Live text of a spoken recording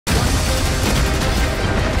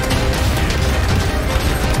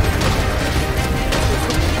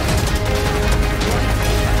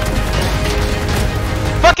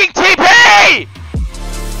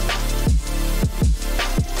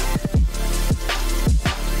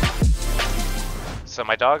So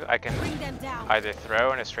my dog, I can either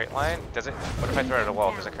throw in a straight line. Does it? What if I throw it at a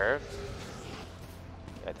wall? Does it curve?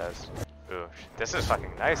 Yeah, it does. Ooh, this is fucking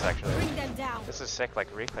nice actually. This is sick, like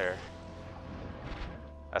reclear.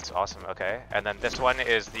 That's awesome. Okay, and then this one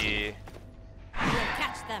is the.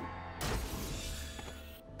 Catch them.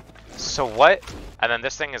 So what? And then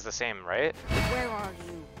this thing is the same, right? Where are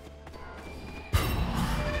you?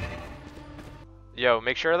 Yo,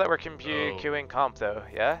 make sure that we're queuing comp though.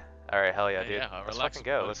 Yeah. All right, hell yeah, dude. Yeah, let's relax, fucking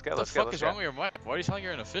go. bud. Let's go. What Let's the go. fuck Let's is go. wrong with your mind? Why are you telling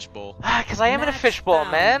you're in a fishbowl? Ah, cause I am in a fishbowl,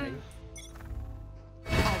 man.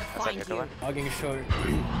 I'll That's find like you. one. Hugging short. Mark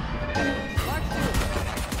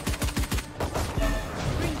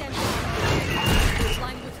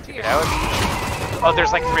two. Get out. Oh,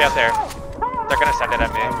 there's like 3 out there. They're gonna send it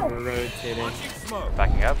at me. I'm rotating.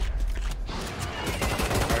 Backing up.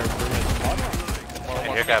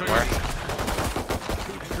 And here got more.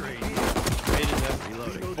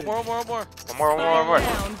 One more. One more.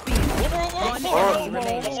 Down, B. One enemy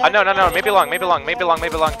remaining. No. Maybe long.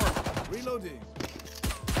 Reloading.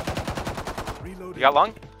 You got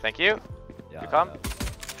long? Thank you. Yeah, You come.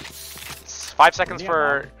 5 seconds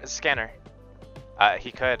for scanner.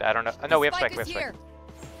 He could. I don't know. No, we have spike. We have spike.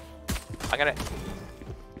 I'm gonna.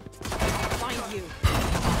 Find you.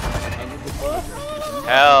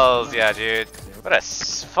 Hells yeah, dude. What a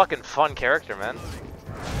fucking fun character, man.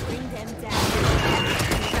 Bring them down.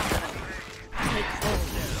 Take hold.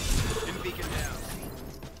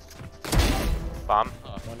 Bomb.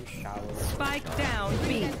 One shower. Spike down,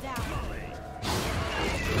 B.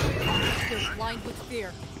 They're blind with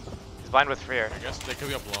fear. He's blind with fear. I guess they could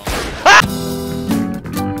be up long.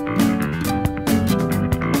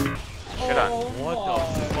 Good on. What the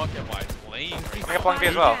fuck am I playing right Bring up long B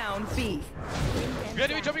as well. Down, B. now? You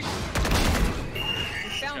enemy jumping!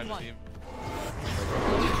 Found one. Team.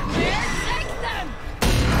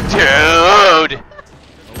 Dude!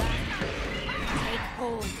 Take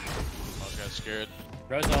hold. I was kinda scared.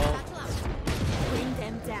 Rosal. Bring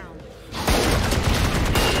them down.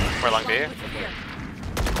 More long B.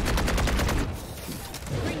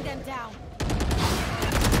 Bring them down.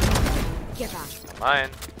 Get back. Mine.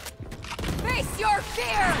 Face your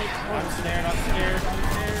fear! I'm scared.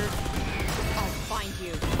 I'll find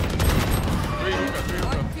you. 3 hookah.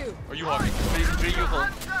 Mark two. Are you hogging? 3 you hold.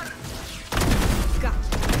 Got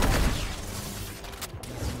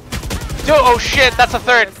Oh shit, that's a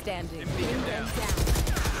third. standing.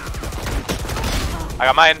 I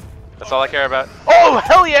got mine. That's all I care about. Oh,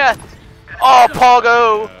 hell yeah! Oh,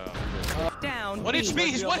 Pogo! Down. 1 HP!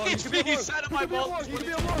 He's 1 HP! He's side of my ball!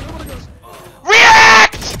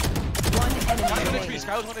 React! One enemy Sky 1 HP! remaining.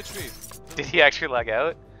 Sky was 1 HP! Did he actually lag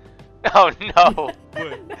out? Oh no!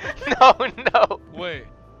 Wait. No! Wait.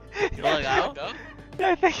 You lag out? No?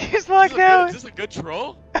 I think he's locked out. Is this a good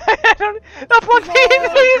troll? I don't. That's one thing.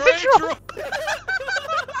 He's a troll.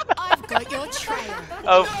 I've got your trail.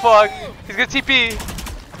 Oh fuck! He's gonna TP.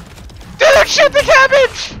 Dude, shoot the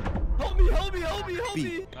cabbage! Help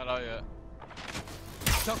me. Not out yet.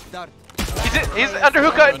 He's under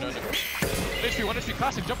hookah. No. 1 HP, 1 HP,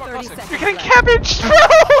 classic, jump on 30 classic. You're seconds. getting cabbage, bro.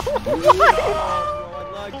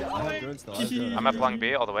 I'm at long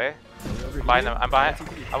B all the way. I'm behind them. I'm behind.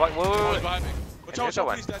 I want. Whoa. Oh, he's behind me. Watch out, Here's the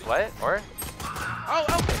one. please, daddy. What? Or? Ow!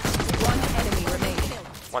 One enemy remaining.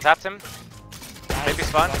 One tapped him. Maybe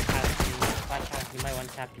spawn. You might want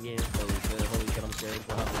to tap you. Holy shit, I'm scared.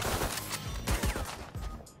 What happened?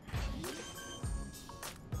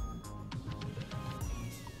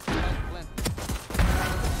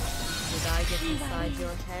 Did I get inside your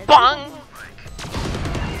head? Bong!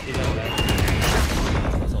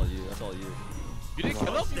 That's all you. That's all you. You didn't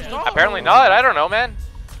kill him? No. Apparently not. I don't know, man.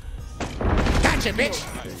 Gotcha, bitch.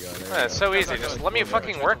 There you go. Man, it's so easy. Just let me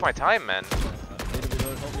fucking work my time, man. Need to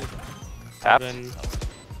reload, help me. Tapped. Then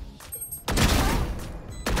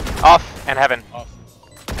Off and heaven. Off.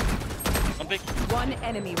 One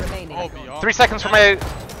enemy remaining. Oh, beyond. 3 seconds for my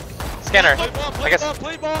scanner. Play ball, I guess.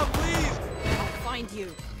 play ball, please! I'll find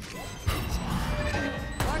you.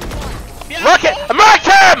 Mark one. Mark it! Mark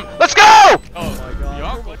him! Let's go! Oh,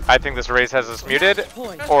 beyond. I think this Raze has us muted,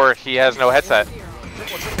 or he has no headset.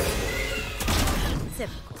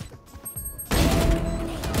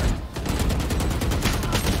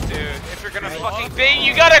 Dude, if you're gonna fucking bait,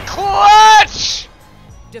 you gotta clutch!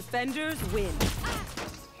 Defenders win.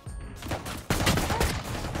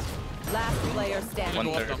 Last player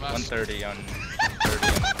standing. 130 on 30.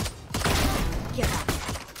 Get out.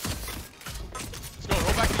 Let's go,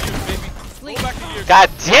 roll back to you, baby. Roll back to you. God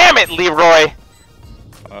damn it, Leroy!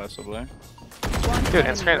 So blame. One Dude, enemy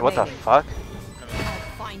instant, what the remaining. fuck? I'll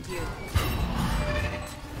find you.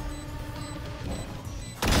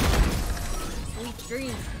 Sweet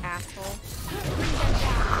Dreams, asshole.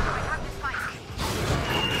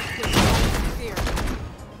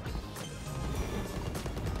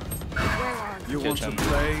 Where are you? You want to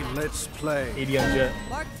play? Let's play. 80 on jet.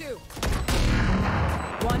 Mark 2.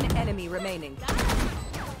 One enemy remaining.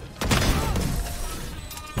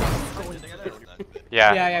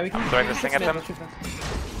 Yeah. Yeah, we can. Throwing this thing at them.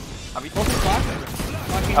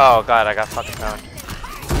 Oh. Oh god, I got fucking owned.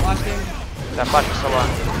 Watching. That flash was so long.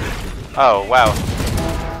 Oh wow.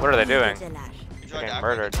 What are they doing? They're getting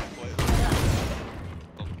murdered.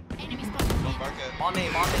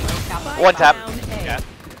 One tap. Yeah.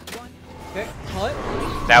 Okay, call it.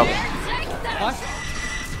 Now. Flash.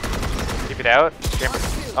 Keep it out.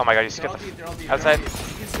 Oh my god, you skipped the outside.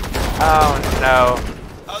 Oh no.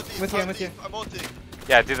 With you, I'm with you.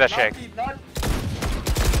 Yeah, do that shake.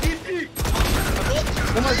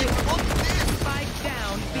 One more deep. Spike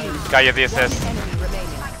down. B. Got you the assist. One enemy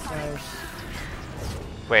remaining. Nice.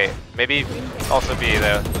 Wait, maybe also B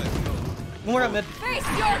though. One more at mid. Face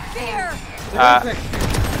your fear!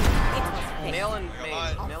 Mail and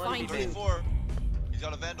Find B. you. He's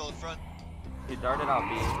got a Vandal in front. He darted out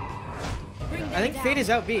B. I think Fade is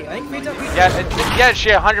out B. I think Fade's out B. Yeah, she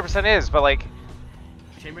 100% is, but like.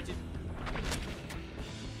 Chamber team.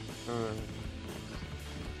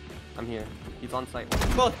 I'm here. He's on site.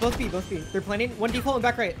 Both B. They're planning. One default and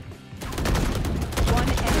back right. One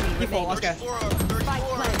enemy Default, remaining. okay.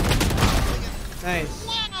 34. Nice.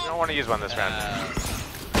 I don't want to use one this round.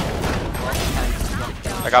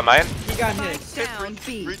 I got mine. He got his. Spike down.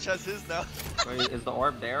 B. Breach has his now. Wait, is the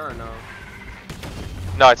orb there or no?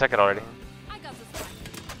 No, I took it already. I got this one.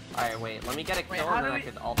 Alright, wait. Let me get a kill and then I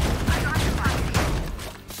could ult.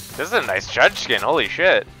 This is a nice judge skin. Holy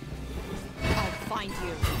shit. I'll find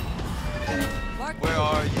you. Mark Where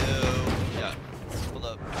are you? Yeah. Hold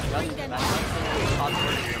up. Bring them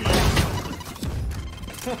down.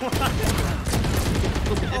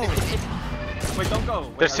 Wait, don't go.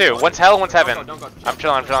 Wait, There's are you two. going? One's hell, one's Don't heaven. go, don't go. I'm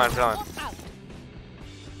chilling.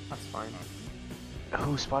 That's fine.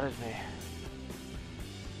 Who spotted me?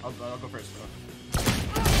 I'll go first.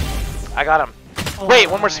 I got him. Oh Wait,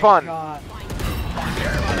 one more my spawn. God.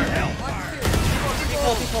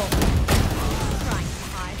 Default. Trying to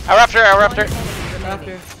hide. Our after.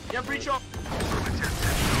 After. Yeah, breach up.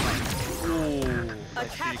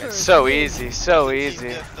 Attackers. So easy, so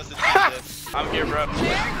easy. I'm here, bro.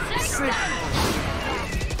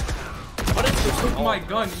 Oh my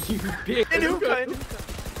gun, you bitch.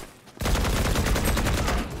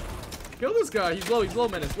 Kill this guy. He's low,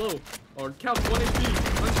 man. It's low. Or count 1 HP.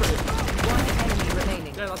 One enemy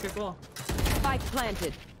remaining. Yeah, let's get ball. Spike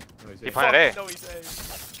planted. He planted A. No, he's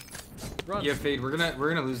Run. Yeah, Fade, we're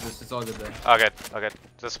gonna lose this. It's all good though. Oh, good. Oh, good.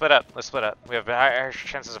 So split up. Let's split up. We have higher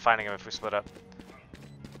chances of finding him if we split up.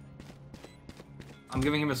 I'm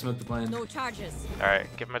giving him a smoke to plan. No charges. All right,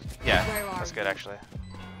 give him a. Yeah, Where are that's good you? actually.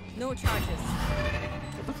 No charges.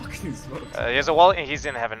 What the fuck is these smokes? He has a wall. He's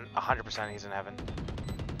in heaven. 100%. He's in heaven.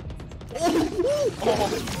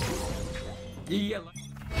 Yeah.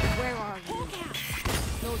 Where are you?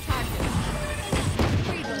 No charges.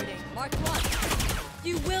 Reloading. Mark 1.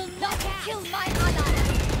 You will not kill my ally.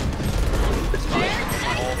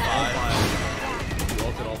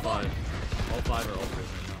 All five. All five are all good.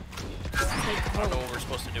 I don't know what we're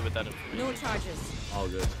supposed to do with that. No charges. All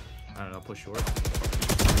good. I don't know. Push short.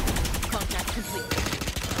 Contact complete.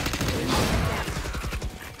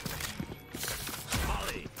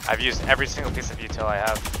 I've used every single piece of util I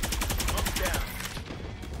have.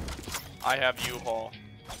 I have U-Haul.